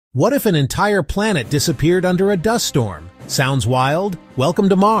What if an entire planet disappeared under a dust storm? Sounds wild? Welcome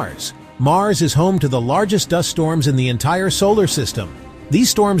to Mars. Mars is home to the largest dust storms in the entire solar system. These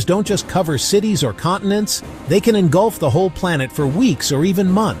storms don't just cover cities or continents, they can engulf the whole planet for weeks or even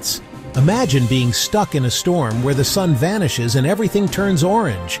months. Imagine being stuck in a storm where the sun vanishes and everything turns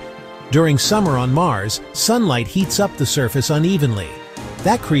orange. During summer on Mars, sunlight heats up the surface unevenly.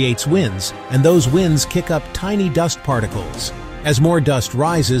 That creates winds, and those winds kick up tiny dust particles. As more dust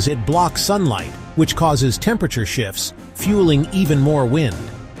rises, it blocks sunlight, which causes temperature shifts, fueling even more wind.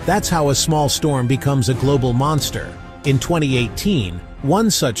 That's how a small storm becomes a global monster. In 2018, one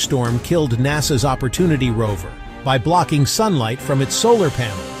such storm killed NASA's Opportunity rover by blocking sunlight from its solar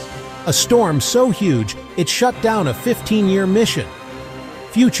panels. A storm so huge, it shut down a 15-year mission.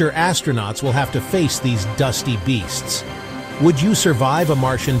 Future astronauts will have to face these dusty beasts. Would you survive a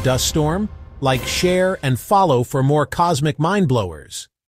Martian dust storm? Like, share, and follow for more cosmic mind-blowers.